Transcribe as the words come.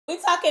We're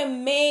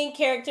talking main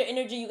character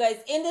energy, you guys.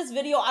 In this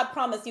video, I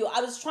promise you,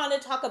 I was trying to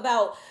talk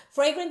about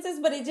fragrances,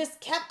 but it just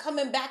kept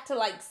coming back to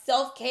like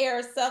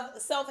self-care,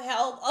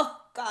 self-help. Oh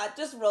God,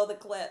 just roll the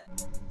clip.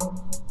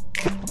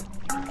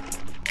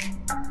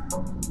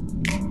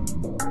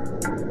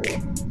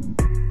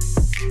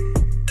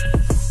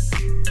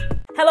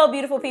 Hello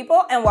beautiful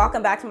people and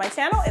welcome back to my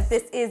channel. If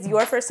this is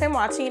your first time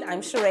watching,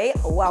 I'm Cheraye,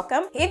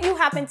 welcome. If you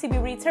happen to be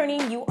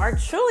returning, you are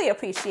truly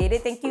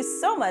appreciated. Thank you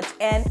so much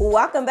and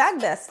welcome back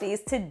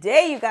besties.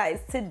 Today you guys,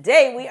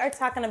 we are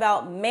talking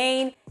about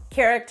main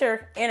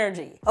character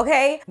energy,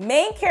 okay?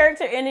 Main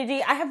character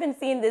energy, I have been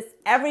seeing this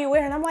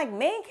everywhere and I'm like,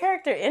 main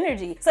character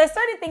energy. So I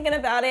started thinking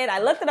about it. I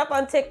looked it up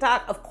on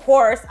TikTok. Of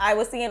course, I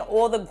was seeing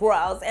all the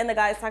girls and the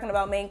guys talking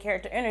about main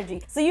character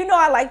energy. So you know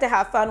I like to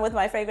have fun with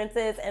my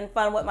fragrances and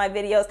fun with my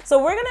videos.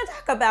 So we're gonna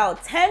talk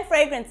about 10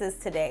 fragrances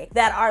today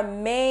that are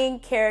main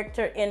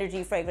character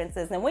energy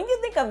fragrances. And when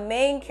you think of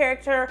main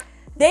character,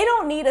 they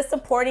don't need a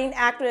supporting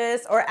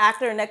actress or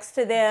actor next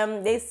to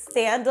them. They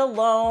stand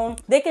alone.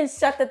 They can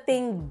shut the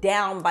thing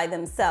down by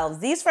themselves.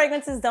 These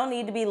fragrances don't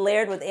need to be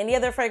layered with any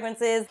other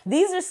fragrances.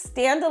 These are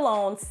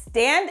standalone,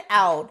 stand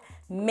out,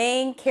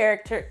 main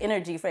character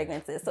energy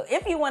fragrances. So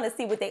if you want to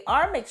see what they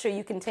are, make sure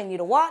you continue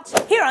to watch.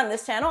 Here on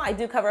this channel, I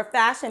do cover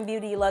fashion,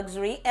 beauty,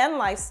 luxury, and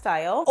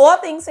lifestyle. All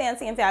things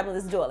fancy and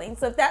fabulous dueling.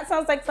 So if that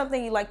sounds like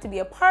something you'd like to be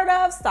a part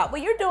of, stop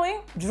what you're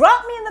doing.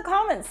 Drop me in the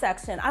comments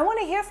section. I want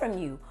to hear from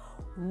you.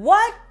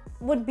 What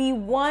would be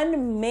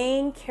one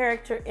main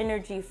character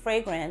energy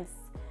fragrance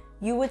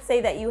you would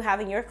say that you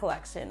have in your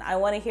collection? I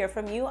want to hear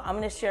from you. I'm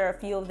going to share a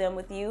few of them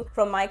with you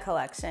from my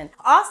collection.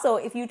 Also,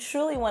 if you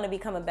truly want to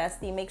become a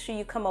bestie, make sure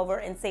you come over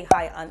and say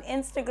hi on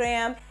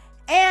Instagram.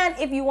 And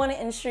if you want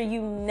to ensure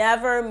you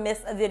never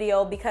miss a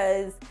video,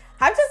 because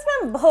I've just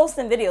been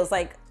posting videos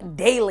like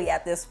daily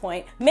at this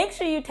point, make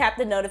sure you tap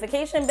the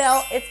notification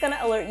bell. It's gonna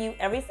alert you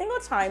every single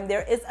time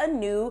there is a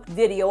new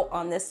video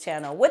on this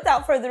channel.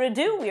 Without further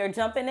ado, we are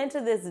jumping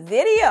into this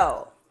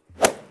video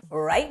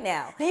right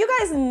now. Now you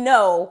guys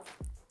know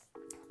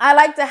I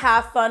like to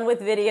have fun with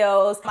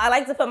videos. I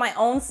like to put my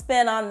own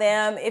spin on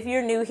them. If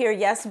you're new here,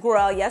 yes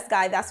girl, yes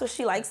guy, that's what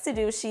she likes to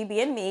do, she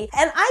being me.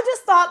 And I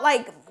just thought,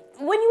 like,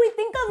 when you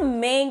think of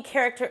main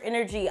character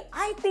energy,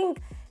 I think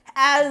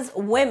as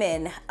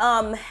women,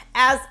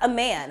 as a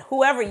man,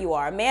 whoever you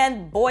are,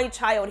 man, boy,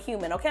 child,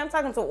 human, okay? I'm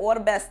talking to all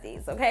the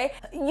besties, okay?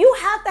 You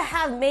have to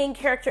have main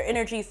character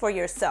energy for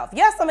yourself.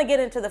 Yes, I'm gonna get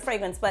into the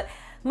fragrance, but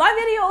my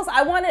videos,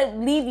 I wanna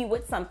leave you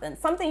with something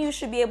you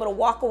should be able to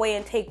walk away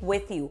and take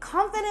with you.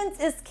 Confidence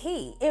is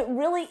key. It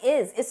really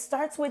is. It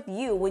starts with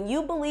you. When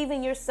you believe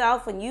in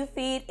yourself, when you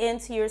feed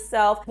into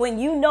yourself, when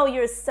you know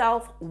your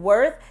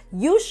self-worth,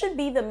 you should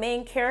be the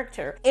main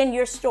character in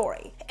your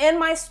story. In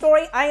my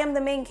story, I am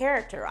the main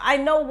character. I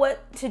know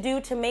what to do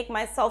to make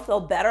myself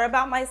feel better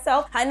about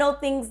myself. I know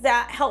things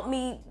that help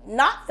me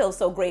not feel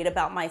so great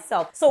about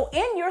myself. So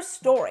in your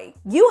story,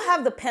 you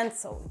have the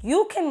pencil.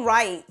 You can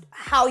write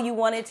how you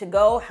want it to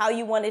go, how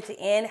you want it to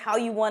end, how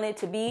you want it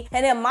to be.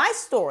 And in my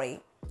story,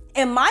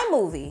 in my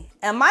movie,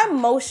 and my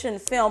motion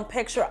film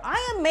picture,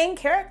 I am main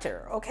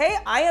character, okay?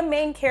 I am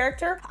main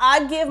character.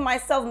 I give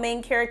myself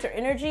main character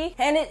energy,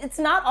 and it's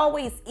not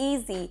always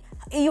easy.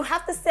 You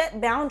have to set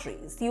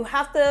boundaries. You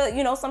have to,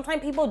 you know,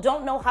 sometimes people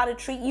don't know how to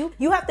treat you.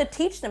 You have to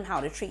teach them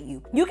how to treat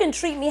you. You can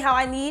treat me how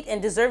I need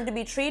and deserve to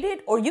be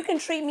treated, or you can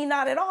treat me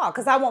not at all,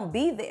 because I won't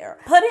be there.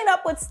 Putting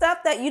up with stuff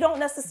that you don't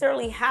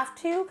necessarily have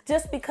to,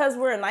 just because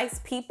we're a nice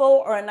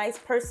people or a nice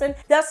person,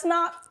 that's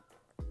not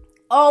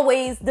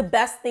always the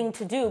best thing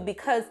to do,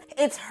 because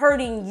it's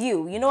hurting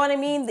you. You know what I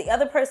mean? The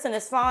other person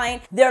is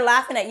fine. They're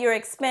laughing at your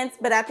expense,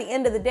 but at the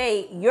end of the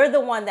day, you're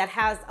the one that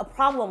has a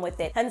problem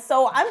with it. And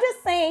so I'm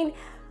just saying,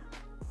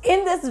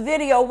 in this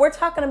video, we're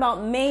talking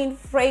about main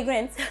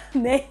fragrance,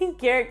 main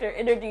character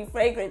energy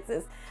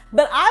fragrances.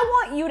 But I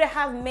want you to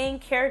have main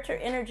character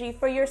energy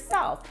for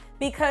yourself,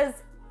 because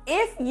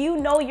if you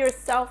know your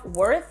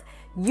self-worth,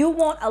 you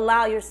won't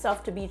allow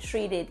yourself to be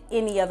treated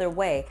any other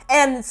way.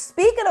 And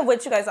speaking of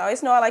which, you guys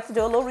always know I like to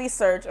do a little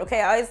research,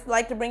 okay? I always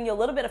like to bring you a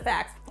little bit of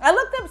facts. I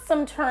looked up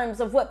some terms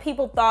of what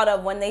people thought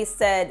of when they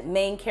said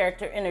main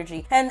character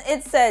energy, and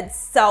it said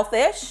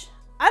selfish.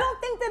 I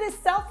don't think that it's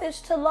selfish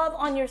to love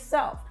on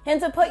yourself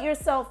and to put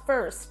yourself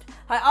first.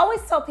 I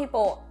always tell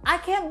people, I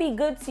can't be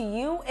good to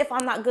you if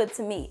I'm not good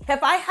to me.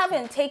 If I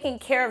haven't taken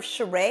care of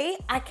Cheraye,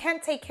 I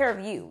can't take care of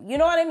you. You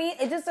know what I mean?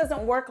 It just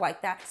doesn't work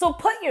like that. So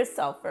put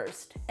yourself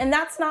first, and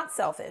that's not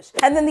selfish.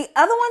 And then the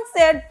other one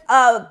said,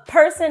 a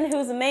person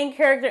who's a main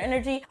character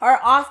energy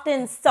are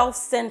often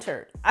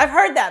self-centered. I've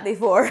heard that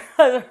before.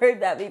 I've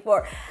heard that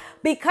before.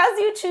 Because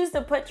you choose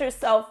to put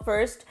yourself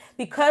first,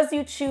 because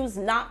you choose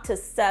not to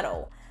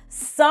settle,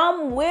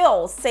 some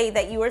will say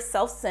that you are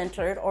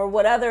self-centered, or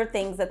what other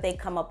things that they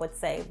come up with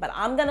say, but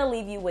I'm gonna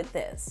leave you with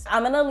this.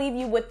 I'm gonna leave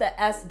you with the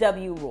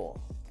SW rule.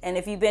 And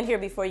if you've been here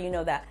before, you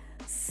know that.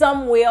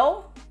 Some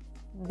will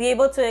be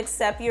able to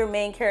accept your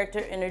main character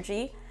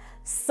energy.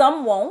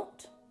 Some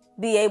won't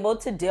be able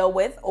to deal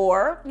with,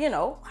 or, you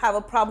know, have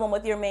a problem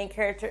with your main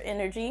character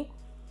energy.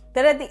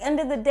 That at the end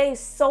of the day,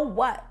 so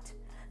what?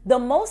 The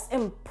most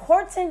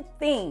important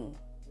thing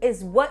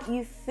is what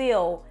you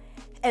feel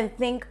and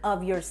think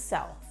of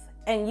yourself.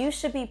 And you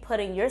should be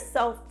putting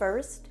yourself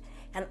first.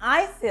 And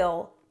I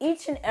feel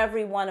each and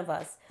every one of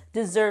us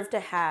deserve to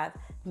have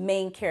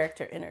main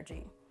character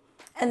energy.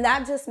 And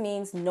that just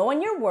means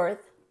knowing your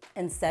worth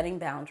and setting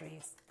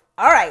boundaries.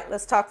 All right,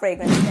 let's talk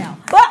fragrance now.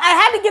 But I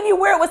had to give you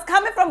where it was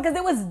coming from because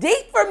it was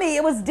deep for me.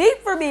 It was deep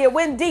for me. It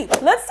went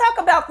deep. Let's talk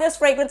about this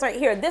fragrance right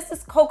here. This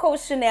is Coco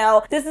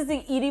Chanel. This is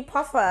the Initio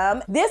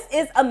Parfum. This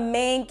is a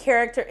main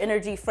character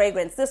energy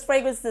fragrance. This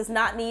fragrance does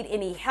not need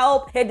any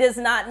help. It does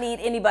not need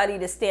anybody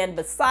to stand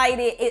beside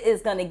it. It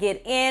is going to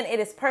get in. It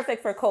is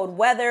perfect for cold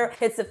weather.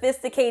 It's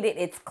sophisticated.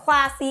 It's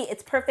classy.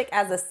 It's perfect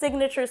as a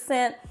signature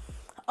scent.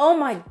 Oh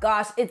my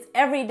gosh, it's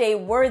everyday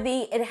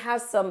worthy. It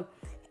has some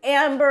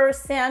amber,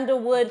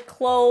 sandalwood,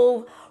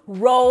 clove,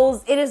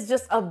 rose. It is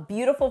just a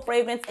beautiful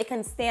fragrance. It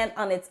can stand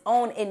on its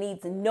own. It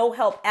needs no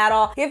help at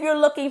all. If you're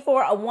looking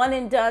for a one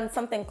and done,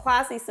 something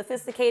classy,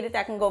 sophisticated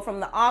that can go from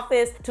the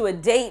office to a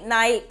date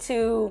night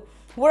to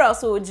where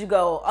else would you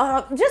go?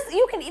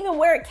 You can even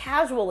wear it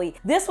casually.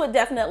 This would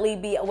definitely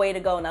be a way to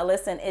go. Now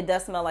listen, it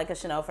does smell like a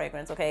Chanel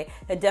fragrance, okay?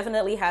 It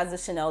definitely has the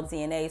Chanel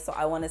DNA, so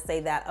I want to say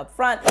that up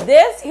front.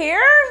 This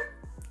here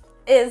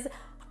is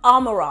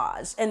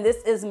Amarage, and this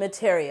is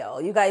Material.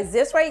 You guys,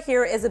 this right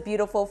here is a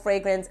beautiful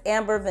fragrance.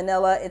 Amber,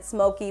 vanilla, it's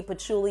smoky,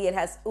 patchouli, it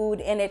has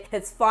oud in it.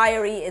 It's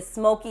fiery, it's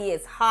smoky,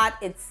 it's hot,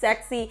 it's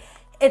sexy.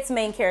 It's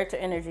main character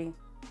energy.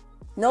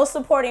 No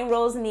supporting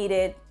rose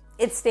needed.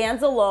 It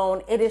stands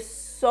alone. It is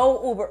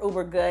so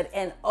uber good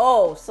and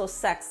oh, so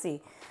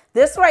sexy.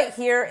 This right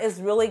here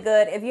is really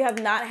good. If you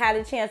have not had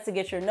a chance to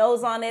get your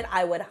nose on it,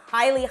 I would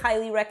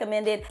highly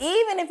recommend it.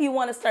 Even if you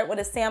want to start with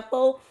a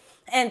sample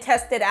and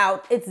test it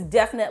out, it's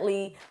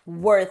definitely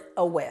worth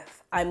a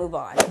whiff. I move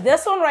on.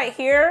 This one right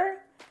here,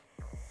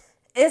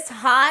 it's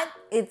hot,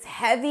 it's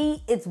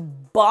heavy, it's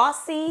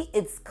bossy,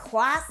 it's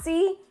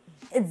classy.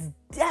 It's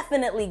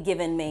definitely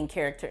given main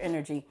character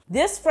energy.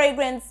 This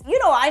fragrance, you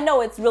know, I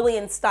know it's really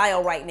in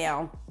style right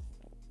now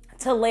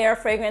to layer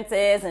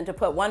fragrances and to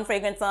put one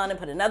fragrance on and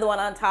put another one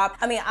on top.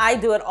 I mean, I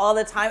do it all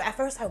the time. At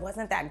first, I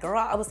wasn't that girl.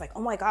 I was like,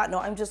 oh my God, no,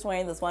 I'm just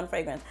wearing this one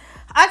fragrance.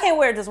 I can't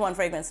wear just one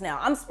fragrance now.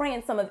 I'm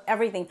spraying some of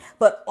everything.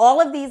 But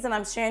all of these that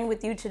I'm sharing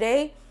with you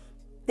today,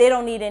 they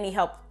don't need any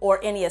help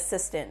or any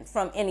assistance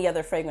from any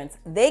other fragrance.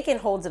 They can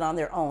hold it on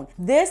their own.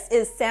 This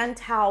is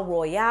Santal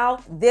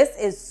Royale. This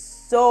is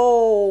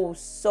so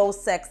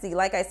sexy.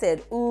 Like I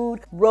said,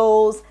 oud,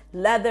 rose,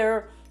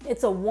 leather.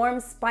 It's a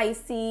warm,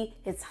 spicy,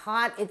 it's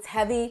hot, it's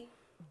heavy.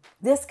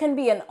 This can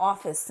be an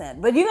office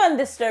scent, but you're gonna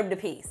disturb the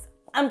peace.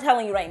 I'm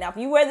telling you right now, if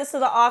you wear this to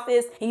the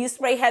office and you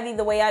spray heavy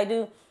the way I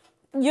do,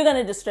 you're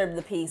gonna disturb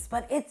the peace,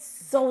 but it's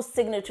so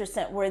signature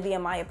scent worthy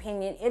in my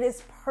opinion. It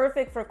is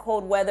perfect for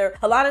cold weather.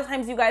 A lot of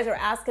times you guys are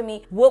asking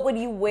me, what would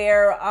you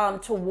wear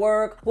to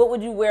work? What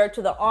would you wear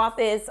to the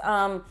office?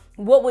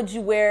 What would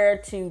you wear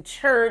to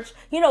church?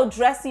 You know,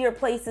 dressier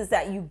places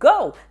that you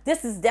go.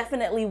 This is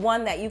definitely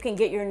one that you can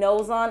get your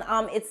nose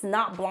on. It's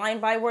not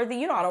blind buy worthy.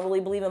 You know, I don't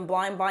really believe in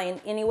blind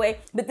buying anyway,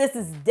 but this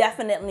is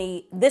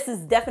definitely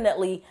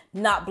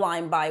not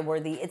blind buy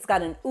worthy. It's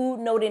got an oud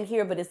note in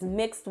here, but it's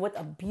mixed with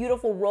a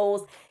beautiful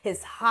rose.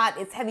 It's hot,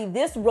 it's heavy.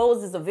 This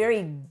rose is a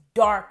very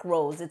dark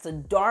rose. It's a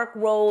dark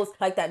rose,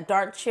 like that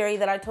dark cherry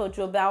that I told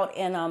you about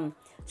in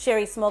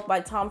Cherry Smoke by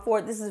Tom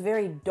Ford. This is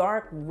very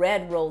dark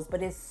red rose,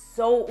 but it's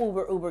so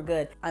uber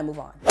good. I move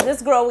on.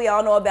 This girl we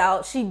all know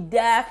about, she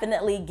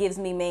definitely gives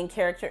me main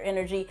character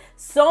energy.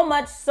 So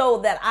much so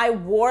that I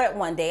wore it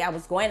one day. I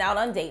was going out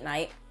on date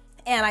night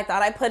and I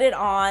thought I put it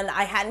on.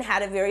 I hadn't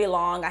had it very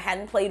long. I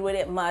hadn't played with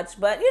it much,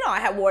 but you know,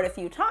 I had worn it a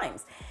few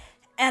times.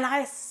 And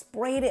I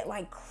sprayed it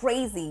like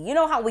crazy. You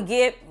know how we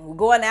get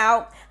going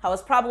out? I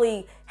was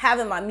probably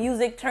having my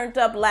music turned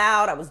up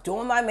loud. I was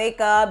doing my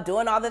makeup,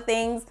 doing all the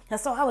things. And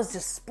so I was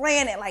just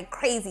spraying it like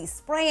crazy,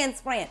 spraying.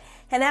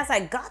 And as I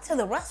got to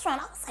the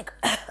restaurant, I was like,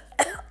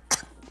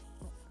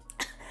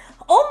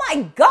 oh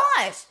my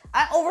gosh,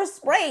 I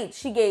oversprayed.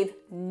 She gave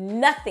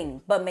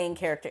nothing but main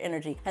character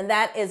energy. And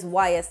that is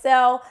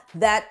YSL.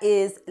 That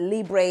is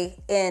Libre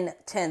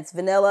Intense.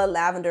 Vanilla,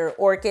 lavender,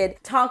 orchid,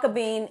 tonka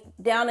bean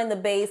down in the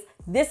base.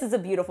 This is a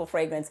beautiful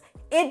fragrance.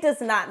 It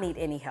does not need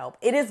any help.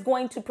 It is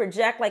going to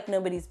project like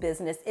nobody's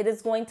business. It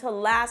is going to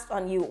last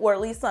on you, or at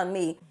least on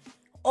me,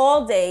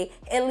 all day.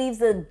 It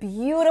leaves a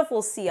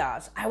beautiful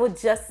sillage. I would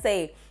just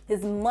say,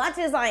 as much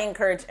as I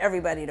encourage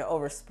everybody to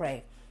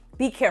overspray,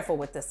 be careful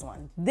with this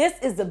one. This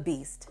is a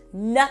beast.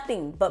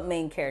 Nothing but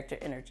main character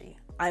energy.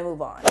 I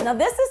move on. Now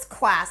this is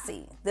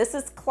classy. This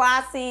is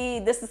classy.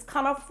 This is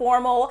kind of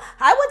formal.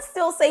 I would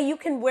still say you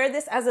can wear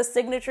this as a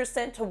signature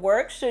scent to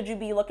work should you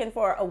be looking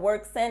for a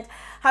work scent.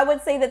 I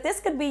would say that this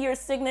could be your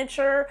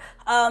signature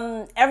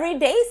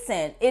everyday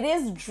scent. It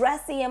is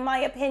dressy in my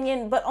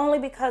opinion, but only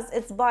because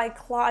it's by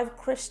Clive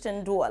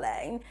Christian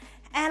Dorling.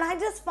 And I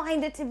just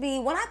find it to be,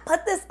 when I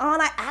put this on,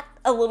 I act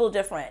a little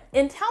different.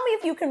 And tell me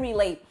if you can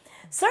relate.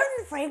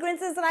 certain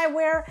fragrances that I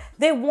wear,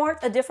 they want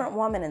a different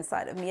woman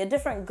inside of me, a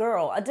different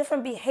girl, a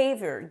different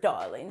behavior,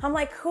 darling. I'm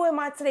like, who am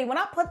I today? When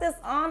I put this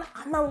on,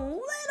 I'm a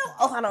little,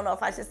 oh, I don't know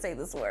if I should say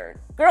this word.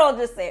 Girl,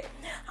 just say it.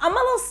 I'm a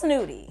little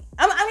snooty.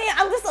 I'm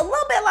just a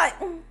little bit like,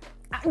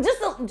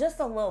 just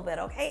a little bit,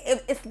 okay?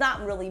 It's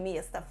not really me,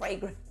 it's the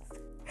fragrance.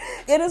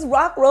 It is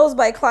Rock Rose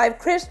by Clive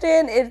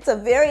Christian. It's a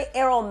very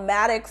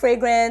aromatic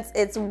fragrance.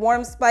 It's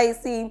warm,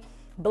 spicy,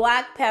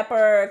 black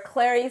pepper,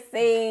 clary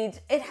sage.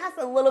 It has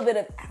a little bit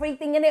of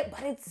everything in it,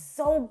 but it's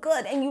so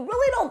good. And you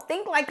really don't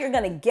think like you're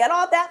gonna get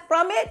all that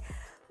from it,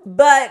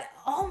 but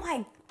oh,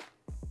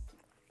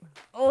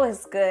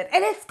 it's good.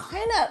 And it's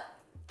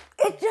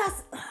it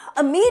just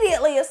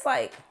immediately, it's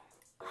like,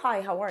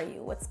 hi, how are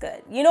you? What's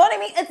good? You know what I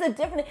mean? It's a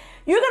different,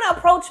 you're gonna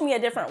approach me a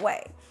different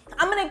way.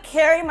 I'm gonna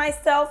carry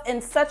myself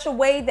in such a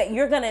way that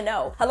you're gonna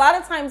know. A lot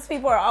of times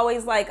people are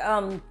always like,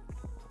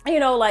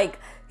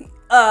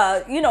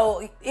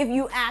 if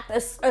you act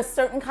a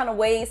certain kind of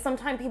way,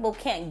 sometimes people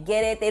can't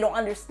get it. They don't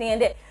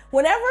understand it.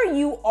 Whenever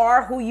you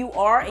are who you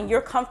are and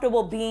you're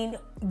comfortable being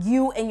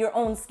you in your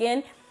own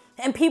skin,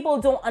 and people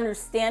don't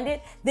understand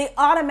it, they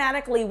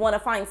automatically want to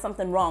find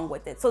something wrong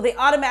with it. So they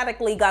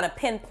automatically got to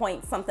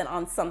pinpoint something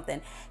on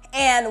something.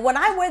 And when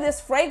I wear this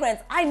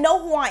fragrance, I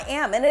know who I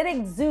am, and it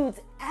exudes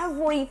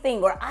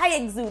everything, or I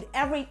exude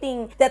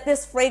everything that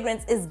this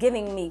fragrance is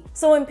giving me.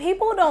 So when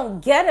people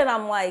don't get it,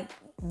 I'm like,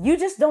 you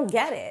just don't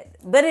get it.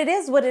 But it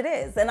is what it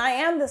is. And I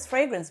am this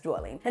fragrance,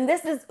 darling. And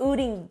this is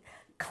oozing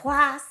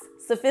class,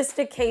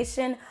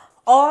 sophistication,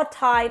 all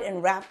tied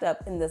and wrapped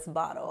up in this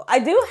bottle. I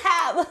do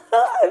have,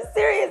 I'm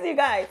serious, you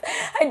guys.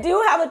 I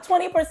do have a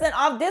 20%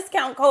 off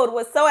discount code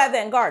with So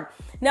Avant-Garde.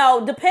 Now,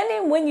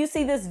 depending when you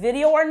see this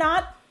video or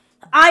not,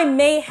 I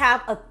may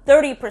have a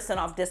 30%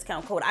 off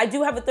discount code. I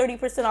do have a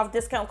 30% off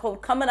discount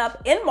code coming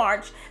up in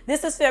March.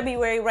 This is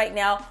February right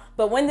now,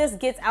 but when this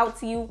gets out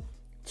to you,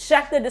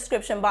 check the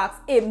description box.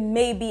 It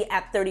may be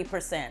at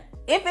 30%.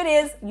 If it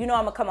is, you know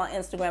I'm gonna come on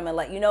Instagram and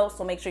let you know,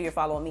 so make sure you're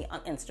following me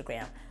on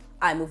Instagram.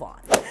 I move on.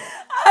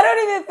 I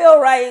don't even feel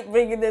right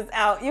bringing this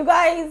out. You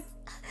guys,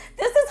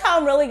 this is how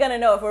I'm really gonna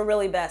know if we're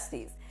really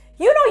besties.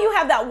 You know, you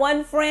have that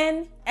one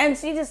friend and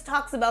she just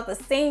talks about the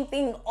same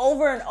thing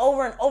over and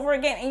over and over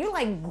again, and you're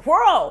like,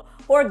 girl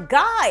or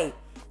guy,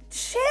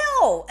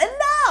 chill,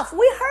 enough.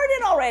 We heard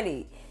it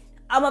already.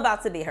 I'm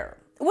about to be her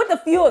with a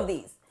few of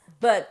these,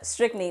 but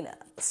Strychnina.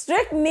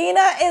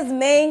 Strychnina is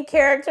main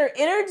character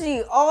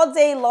energy all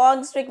day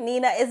long.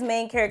 Strychnina is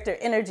main character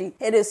energy.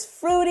 It is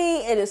fruity,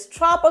 it is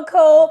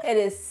tropical, it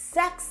is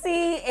sexy,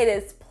 it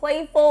is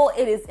playful,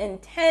 it is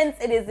intense,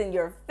 it is in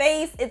your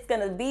face. It's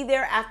gonna be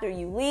there after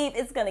you leave.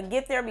 It's gonna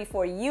get there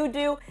before you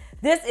do.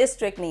 This is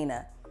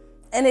Strychnina,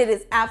 and it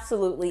is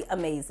absolutely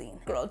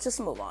amazing. Girl, just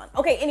move on.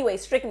 Okay, anyway,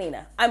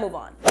 Strychnina, I move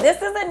on.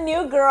 This is a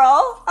new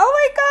girl. Oh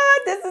my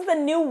God, this is a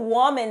new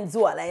woman,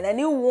 darling, a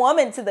new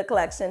woman to the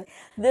collection.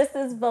 This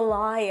is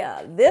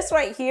Valaya. This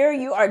right here,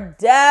 you are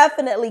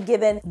definitely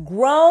given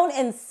grown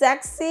and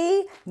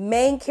sexy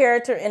main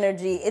character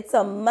energy. It's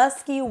a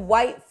musky,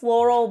 white,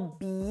 floral,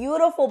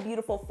 beautiful,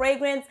 beautiful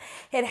fragrance.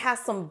 It has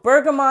some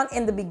bergamot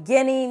in the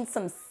beginning,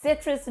 some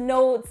citrus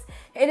notes.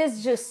 It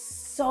is just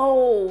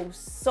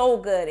so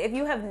good. If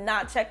you have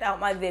not checked out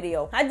my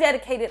video, I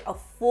dedicated a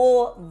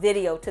full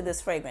video to this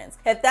fragrance.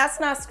 If that's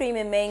not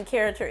screaming main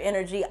character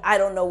energy, I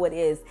don't know what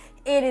is.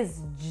 It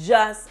is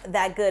just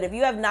that good. If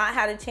you have not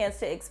had a chance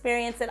to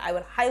experience it, I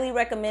would highly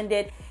recommend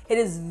it. It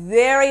is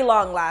very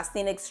long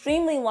lasting,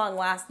 extremely long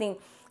lasting.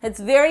 It's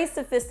very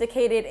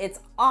sophisticated,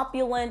 it's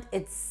opulent,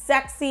 it's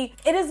sexy.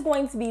 It is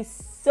going to be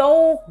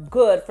so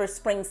good for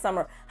spring,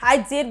 summer. I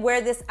did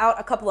wear this out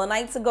a couple of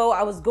nights ago.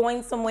 I was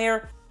going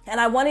somewhere and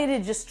I wanted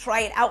to just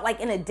try it out like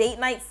in a date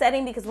night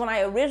setting, because when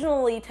I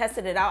originally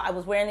tested it out, I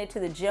was wearing it to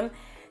the gym.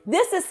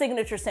 This is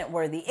signature scent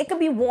worthy. It could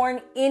be worn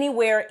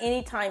anywhere,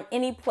 anytime,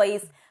 any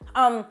place.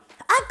 I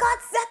got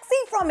sexy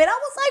from it. I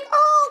was like,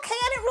 oh, okay,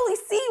 I didn't really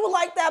see you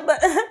like that,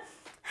 but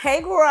hey,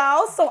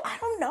 girls. So I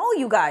don't know,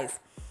 you guys.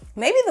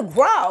 Maybe the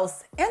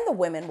girls and the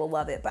women will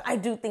love it, but I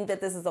do think that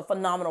this is a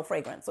phenomenal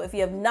fragrance. So if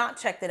you have not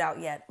checked it out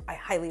yet, I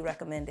highly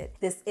recommend it.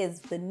 This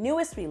is the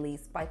newest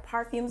release by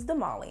Perfumes de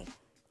Mali,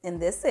 and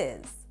this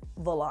is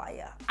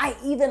Valaya. I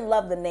even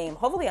love the name.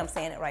 Hopefully I'm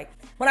saying it right.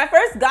 When I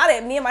first got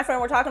it, me and my friend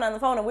were talking on the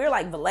phone and we were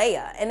like,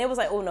 Valaya. And it was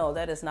like, oh no,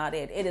 that is not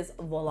it. It is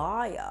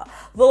Valaya.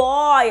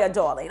 Valaya,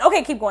 darling.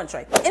 Okay, keep going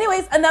straight.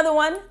 Anyways, another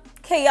one,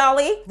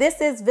 Kayali.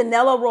 This is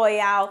Vanilla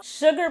Royale,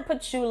 Sugar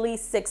Patchouli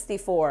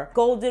 64.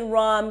 Golden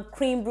rum,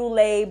 creme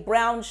brulee,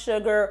 brown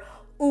sugar,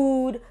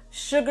 oud,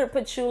 sugar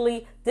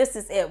patchouli. This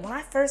is it. When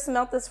I first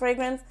smelled this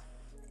fragrance,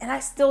 and I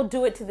still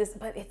do it to this,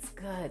 but it's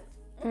good.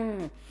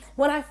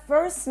 When I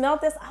first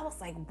smelled this, I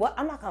was like, what?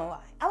 I'm not gonna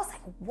lie. I was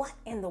like, what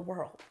in the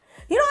world?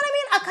 You know what I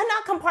mean? I could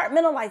not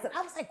compartmentalize it.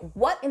 I was like,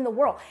 what in the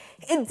world?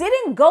 It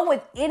didn't go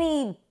with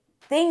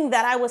anything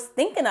that I was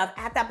thinking of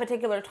at that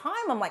particular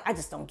time. I'm like, I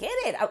just don't get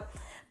it.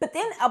 But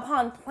then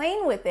upon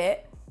playing with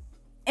it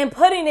and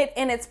putting it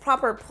in its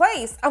proper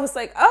place, I was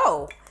like,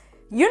 oh,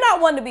 you're not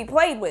one to be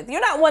played with.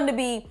 You're not one to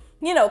be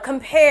you know,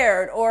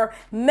 compared or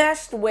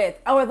meshed with,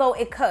 although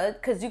it could,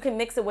 because you can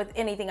mix it with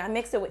anything. I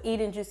mixed it with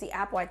Eden Juicy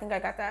Apple. I think I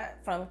got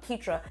that from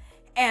Keitra.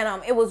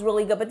 And it was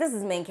really good, but this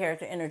is Main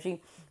Character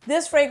Energy.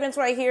 This fragrance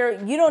right here,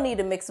 you don't need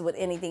to mix it with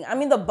anything. I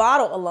mean, the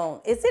bottle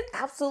alone, is it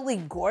absolutely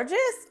gorgeous?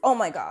 Oh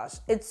my gosh,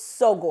 it's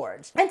so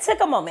gorgeous. And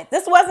took a moment.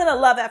 This wasn't a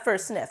love at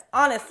first sniff.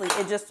 Honestly,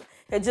 it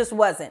just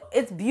wasn't.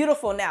 It's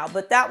beautiful now,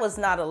 but that was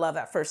not a love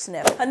at first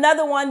sniff.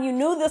 Another one, you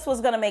knew this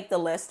was gonna make the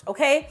list,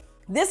 okay?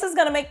 This is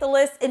gonna make the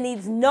list. It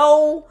needs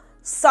no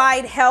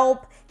side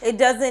help. It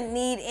doesn't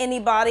need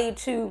anybody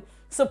to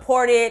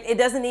support it. It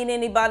doesn't need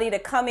anybody to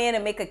come in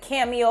and make a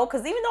cameo,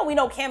 because even though we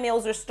know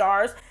cameos are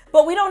stars,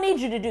 but we don't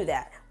need you to do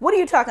that. What are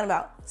you talking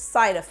about?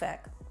 Side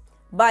Effect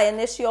by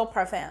Initio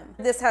Parfums.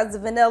 This has the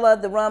vanilla,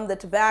 the rum, the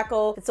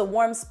tobacco. It's a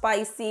warm,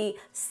 spicy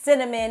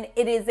cinnamon.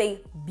 It is a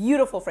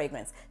beautiful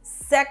fragrance.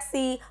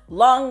 Sexy,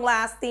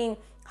 long-lasting,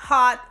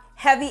 hot,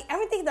 heavy.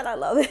 Everything that I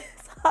love is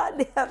hot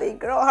and heavy.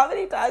 Girl, how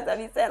many times have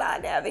you said hot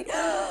and heavy?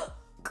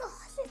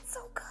 Gosh, it's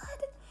so good.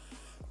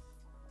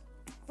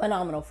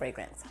 Phenomenal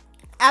fragrance.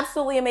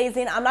 Absolutely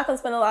amazing. I'm not gonna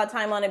spend a lot of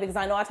time on it because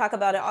I know I talk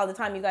about it all the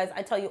time, you guys.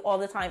 I tell you all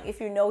the time,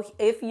 if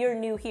you're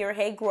new here,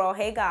 hey girl,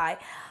 hey guy,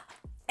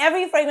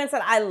 every fragrance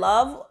that I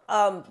love,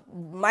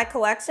 my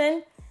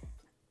collection,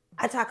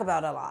 I talk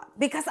about a lot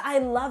because I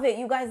love it,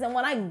 you guys. And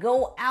when I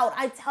go out,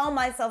 I tell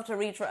myself to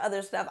reach for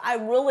other stuff. I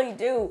really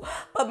do.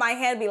 But my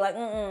hand be like,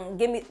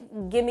 give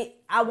me,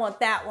 I want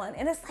that one.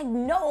 And it's like,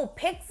 no,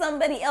 pick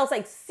somebody else.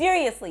 Like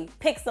seriously,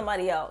 pick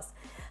somebody else.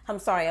 I'm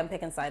sorry, I'm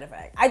picking Side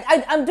Effect.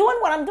 I'm doing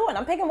what I'm doing.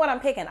 I'm picking what I'm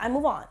picking. I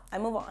move on.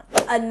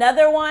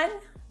 Another one,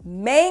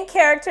 Main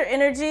Character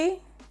Energy,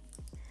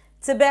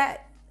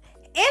 Tibet.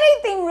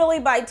 Anything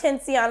really by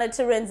Tiziana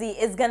Terenzi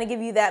is gonna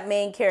give you that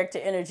main character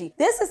energy.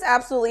 This is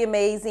absolutely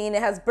amazing.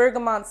 It has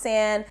bergamot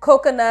sand,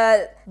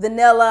 coconut,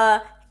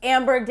 vanilla,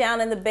 amber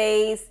down in the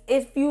base.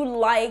 If you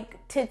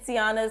like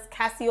Tiziana's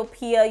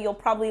Cassiopeia, you'll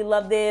probably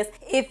love this.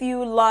 If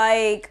you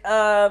like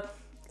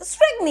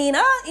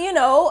Strychnina, you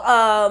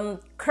know,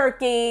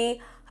 Kirky,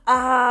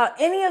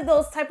 any of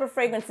those type of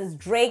fragrances,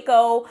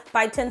 Draco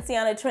by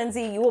Tiziana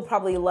Terenzi, you will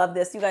probably love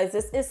this. You guys,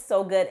 this is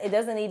so good. It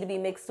doesn't need to be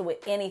mixed with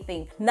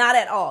anything, not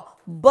at all.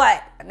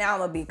 But now I'm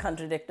gonna be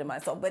contradicting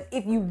myself. But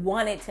if you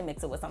wanted to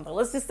mix it with something,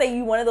 let's just say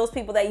you one of those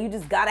people that you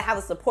just gotta have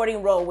a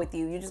supporting role with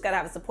you. You just gotta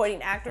have a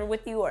supporting actor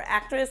with you or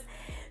actress.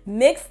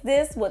 Mix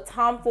this with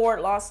Tom Ford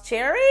Lost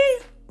Cherry.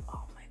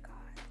 Oh my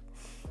God.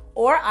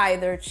 Or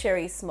either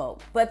Cherry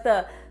Smoke. But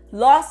the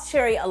Lost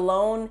Cherry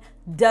alone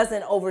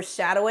doesn't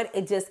overshadow it.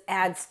 It just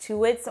adds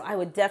to it. So I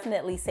would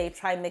definitely say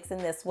try mixing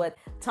this with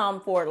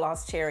Tom Ford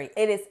Lost Cherry.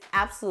 It is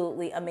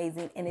absolutely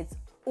amazing and it's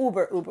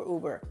uber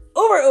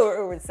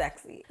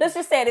sexy. Let's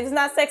just say it. If it's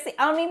not sexy,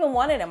 I don't even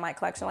want it in my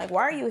collection. Like,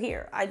 why are you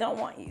here? I don't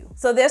want you.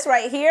 So this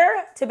right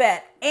here,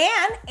 Tibet.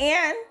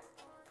 And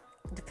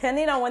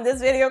depending on when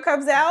this video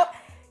comes out,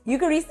 you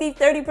can receive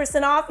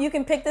 30% off. You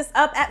can pick this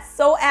up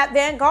at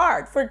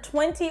Vanguard for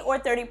 20 or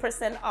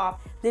 30%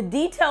 off. The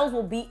details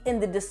will be in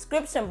the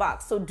description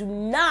box, so do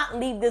not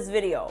leave this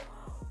video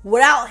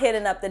without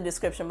hitting up the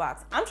description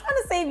box. I'm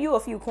trying to save you a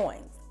few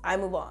coins. I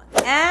move on.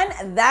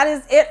 And that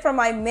is it for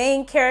my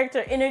main character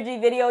energy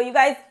video. You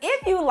guys,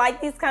 if you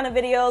like these kind of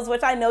videos,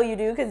 which I know you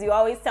do because you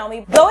always tell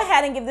me, go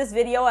ahead and give this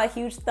video a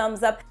huge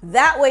thumbs up.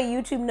 That way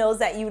YouTube knows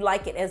that you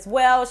like it as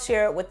well.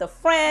 Share it with a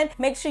friend.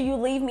 Make sure you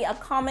leave me a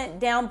comment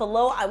down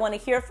below. I want to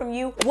hear from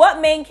you.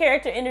 What main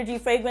character energy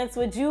fragrance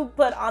would you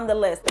put on the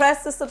list?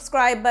 Press the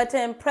subscribe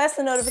button, press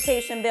the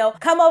notification bell,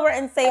 come over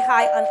and say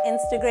hi on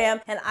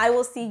Instagram, and I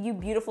will see you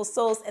beautiful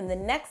souls in the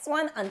next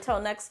one. Until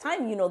next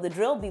time, you know the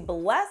drill. Be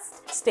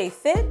blessed. Stay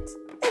fit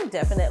and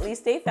definitely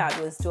stay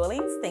fabulous,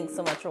 Jolines. Thanks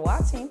so much for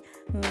watching.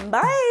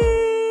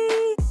 Bye.